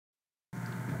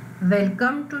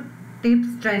Welcome to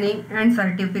Tips Training and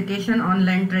Certification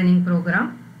Online Training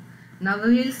Program. Now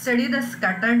we will study the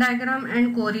scatter diagram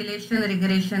and correlation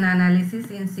regression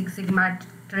analysis in Six Sigma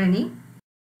training.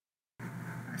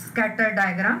 Scatter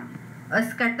diagram. A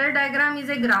scatter diagram is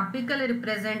a graphical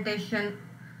representation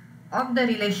of the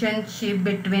relationship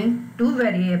between two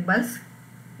variables.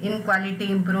 In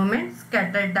quality improvement,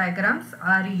 scatter diagrams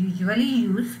are usually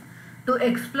used to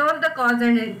explore the cause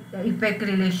and effect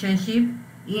relationship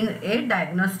in a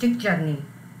diagnostic journey.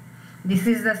 This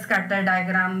is the scatter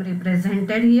diagram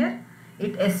represented here.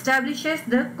 It establishes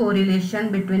the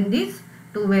correlation between these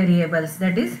two variables,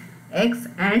 that is x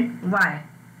and y.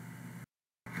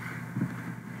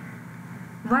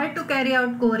 Why to carry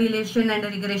out correlation and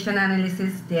regression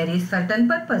analysis? There is certain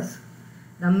purpose.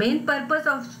 The main purpose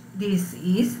of this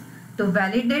is to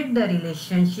validate the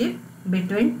relationship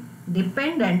between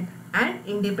dependent and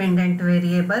independent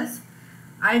variables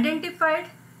identified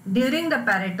during the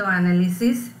Pareto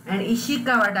analysis and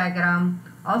Ishikawa diagram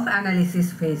of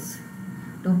analysis phase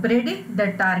to predict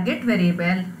the target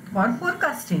variable for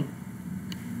forecasting,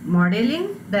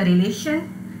 modeling the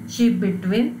relationship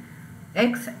between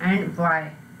x and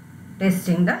y,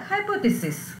 testing the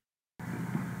hypothesis.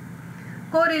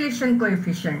 Correlation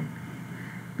coefficient.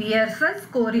 Pearson's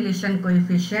correlation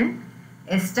coefficient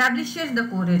establishes the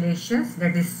correlations,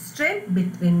 that is strength,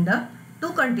 between the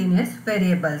two continuous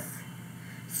variables.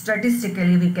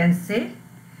 Statistically, we can say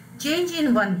change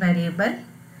in one variable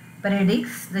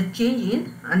predicts the change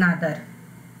in another.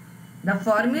 The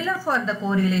formula for the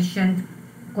correlation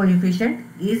coefficient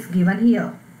is given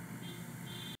here.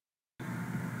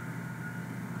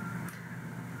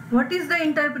 What is the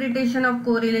interpretation of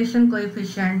correlation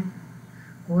coefficient?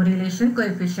 Correlation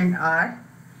coefficient R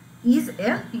is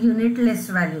a unitless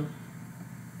value.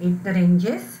 It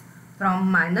ranges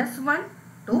from -1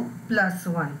 to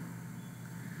 +1.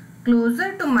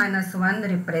 Closer to -1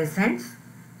 represents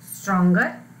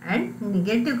stronger and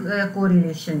negative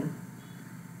correlation.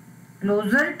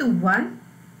 Closer to 1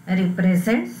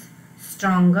 represents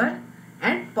stronger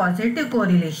and positive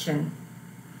correlation.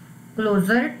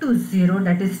 Closer to 0,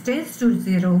 that is tends to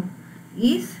 0,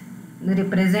 is the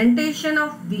representation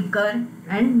of weaker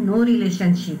and no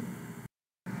relationship.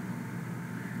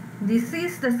 This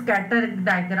is the scatter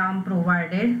diagram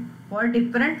provided for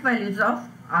different values of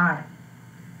R.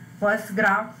 First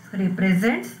graph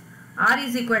represents R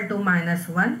is equal to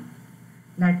 -1,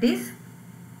 that is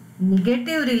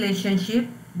negative relationship,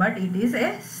 but it is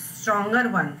a stronger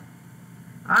one.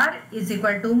 R is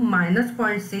equal to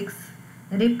 -0.6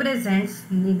 represents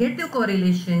negative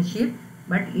correlationship,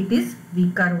 but it is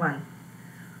weaker one.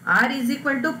 R is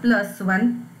equal to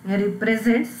 +1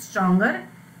 represents stronger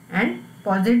and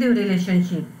positive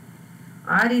relationship.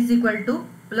 R is equal to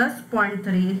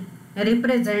 +0.3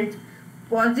 represents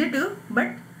positive but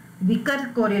weaker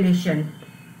correlation,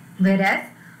 whereas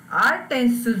R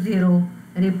tends to 0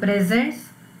 represents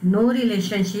no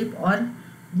relationship or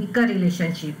weaker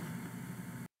relationship.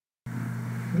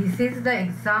 This is the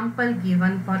example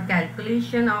given for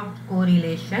calculation of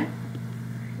correlation.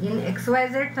 In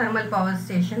XYZ thermal power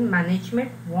station,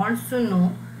 management wants to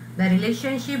know the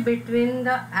relationship between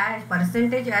the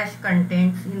percentage ash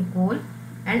contents in coal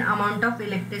and amount of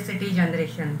electricity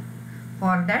generation.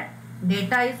 For that,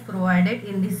 data is provided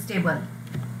in this table.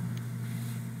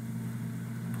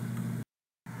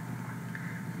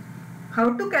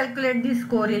 How to calculate this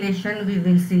correlation we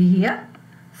will see here.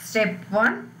 Step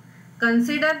 1.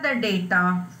 Consider the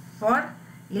data for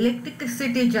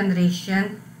electricity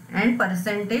generation and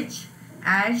percentage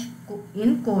ash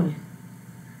in coal.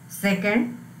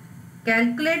 Second,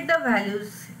 calculate the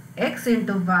values x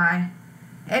into y,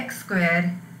 x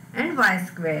square and y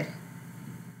square.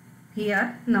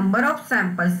 Here number of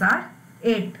samples are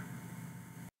 8.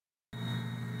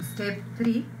 Step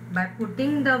 3. By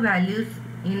putting the values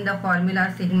in the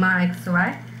formula sigma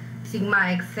xy, sigma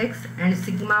xx and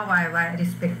sigma yy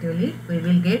respectively, we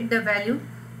will get the value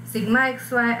sigma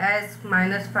xy as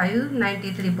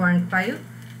 -593.5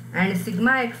 and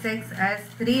sigma xx as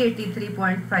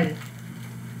 383.5.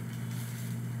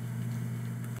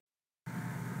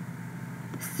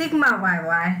 Sigma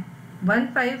yy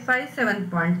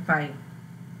 1557.5.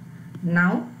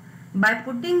 Now, by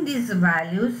putting these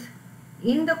values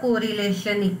in the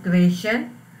correlation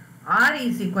equation, R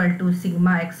is equal to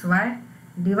sigma xy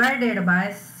divided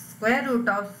by square root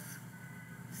of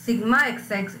sigma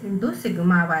xx into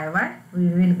sigma yy, we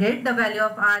will get the value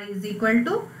of R is equal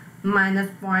to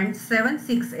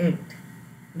 -0.768,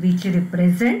 which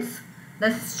represents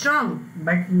the strong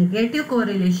but negative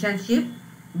correlationship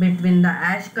between the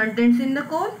ash contents in the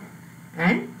coal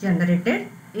and generated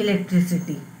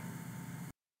electricity.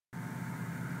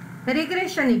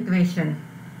 Regression equation.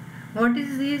 What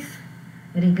is this?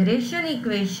 Regression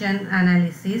equation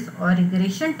analysis or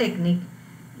regression technique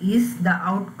is the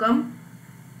outcome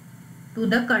to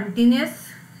the continuous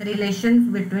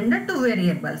relation between the two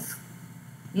variables.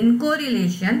 In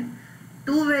correlation,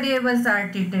 two variables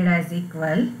are treated as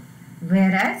equal,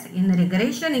 whereas in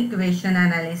regression equation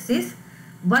analysis,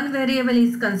 one variable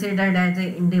is considered as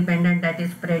an independent, that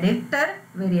is predictor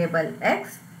variable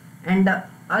x, and the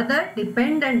other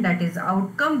dependent, that is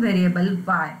outcome variable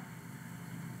y.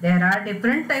 There are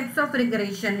different types of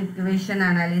regression equation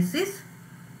analysis.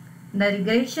 The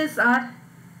regressions are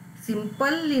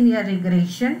simple linear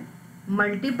regression,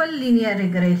 multiple linear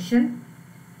regression,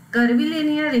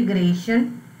 curvilinear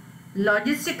regression,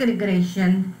 logistic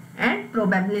regression, and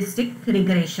probabilistic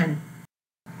regression.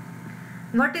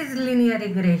 What is linear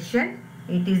regression?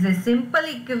 It is a simple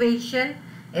equation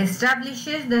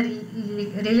establishes the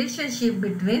relationship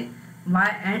between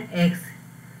y and x.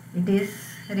 It is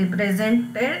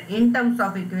represented in terms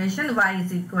of equation y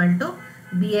is equal to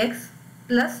bx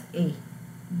plus a,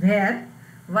 where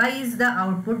y is the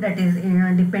output, that is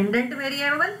a dependent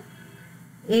variable,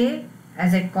 a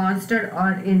as a constant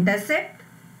or intercept,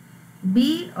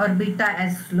 b or beta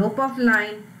as slope of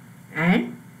line,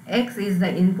 and x is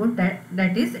the input,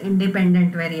 that is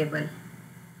independent variable.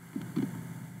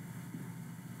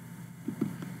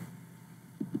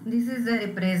 This is the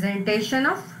representation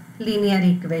of linear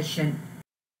equation.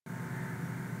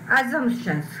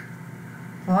 Assumptions.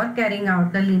 For carrying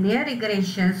out the linear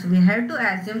regressions, we have to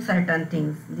assume certain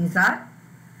things. These are: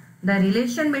 the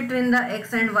relation between the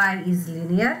x and y is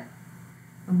linear,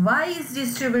 y is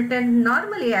distributed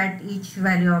normally at each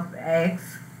value of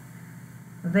x,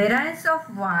 variance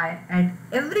of y at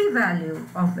every value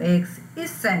of x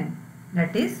is same,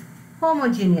 that is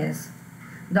homogeneous.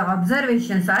 The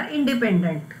observations are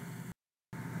independent.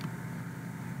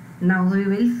 Now we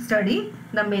will study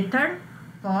the method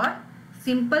for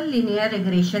simple linear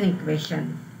regression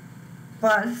equation.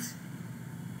 First,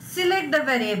 select the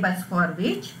variables for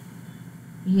which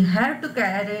you have to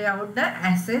carry out the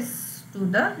access to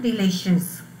the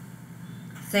relations.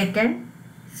 Second,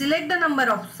 select the number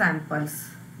of samples.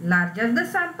 Larger the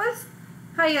samples,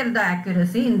 higher the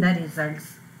accuracy in the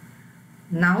results.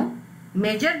 Now,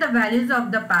 measure the values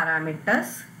of the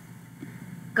parameters.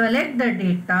 Collect the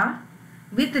data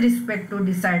with respect to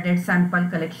decided sample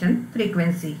collection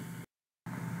frequency.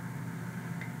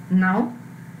 Now,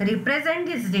 represent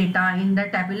this data in the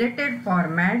tabulated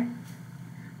format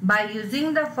by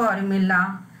using the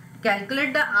formula.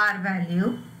 Calculate the R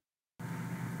value.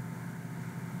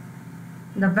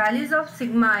 The values of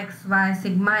sigma xy,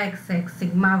 sigma xx,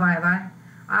 sigma yy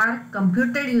are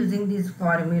computed using these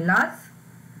formulas.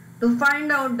 To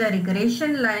find out the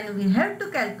regression line, we have to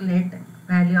calculate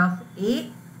value of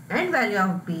A and value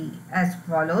of B as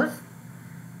follows.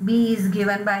 B is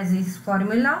given by this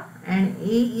formula and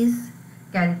A is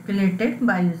calculated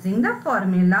by using the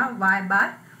formula y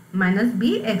bar minus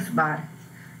bx bar.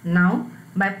 Now,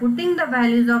 by putting the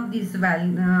values of these sigma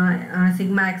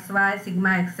xy, sigma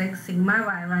xx,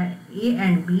 sigma yy, A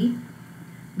and B,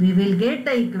 we will get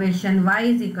the equation y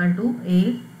is equal to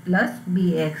A plus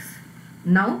bx.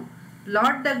 Now,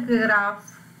 plot the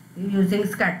graph using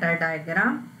scatter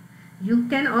diagram. You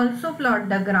can also plot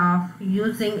the graph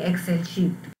using Excel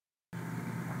sheet.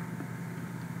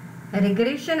 A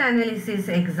regression analysis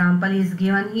example is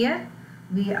given here.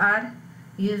 We are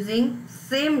using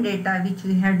same data which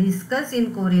we have discussed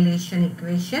in correlation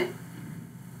equation.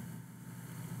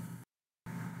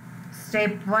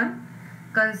 Step 1.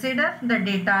 Consider the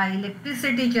data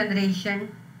electricity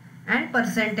generation and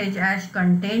percentage ash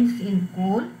contains in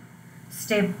coal.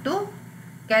 Step 2.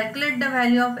 Calculate the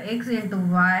value of x into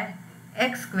y,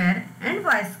 x square and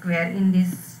y square in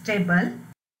this table.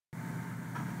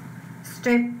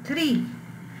 Step 3.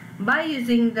 By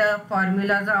using the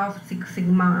formulas of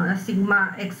sigma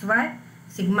xy,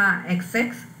 sigma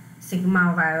xx,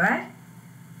 sigma yy.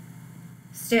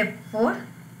 Step 4.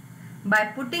 By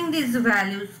putting these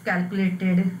values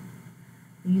calculated,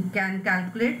 you can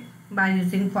calculate by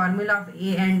using formula of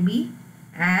A and B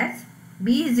as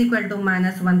B is equal to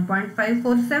minus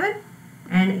 1.547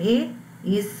 and A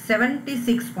is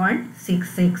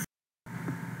 76.66.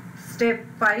 Step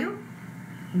 5.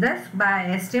 Thus, by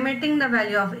estimating the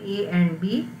value of A and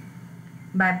B,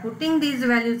 by putting these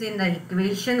values in the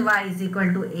equation y is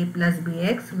equal to A plus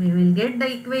bx, we will get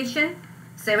the equation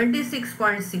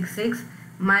 76.66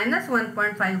 minus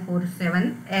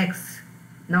 1.547x.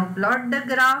 Now plot the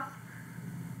graph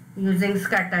using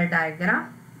scatter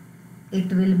diagram.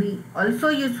 It will be also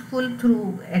useful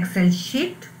through Excel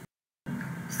sheet.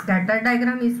 Scatter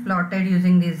diagram is plotted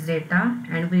using this data,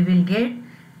 and we will get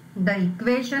the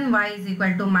equation y is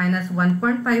equal to minus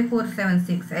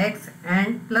 1.5476x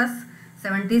and plus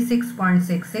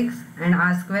 76.66 and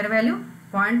r square value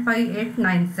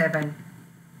 0.5897.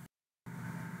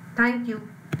 Thank you.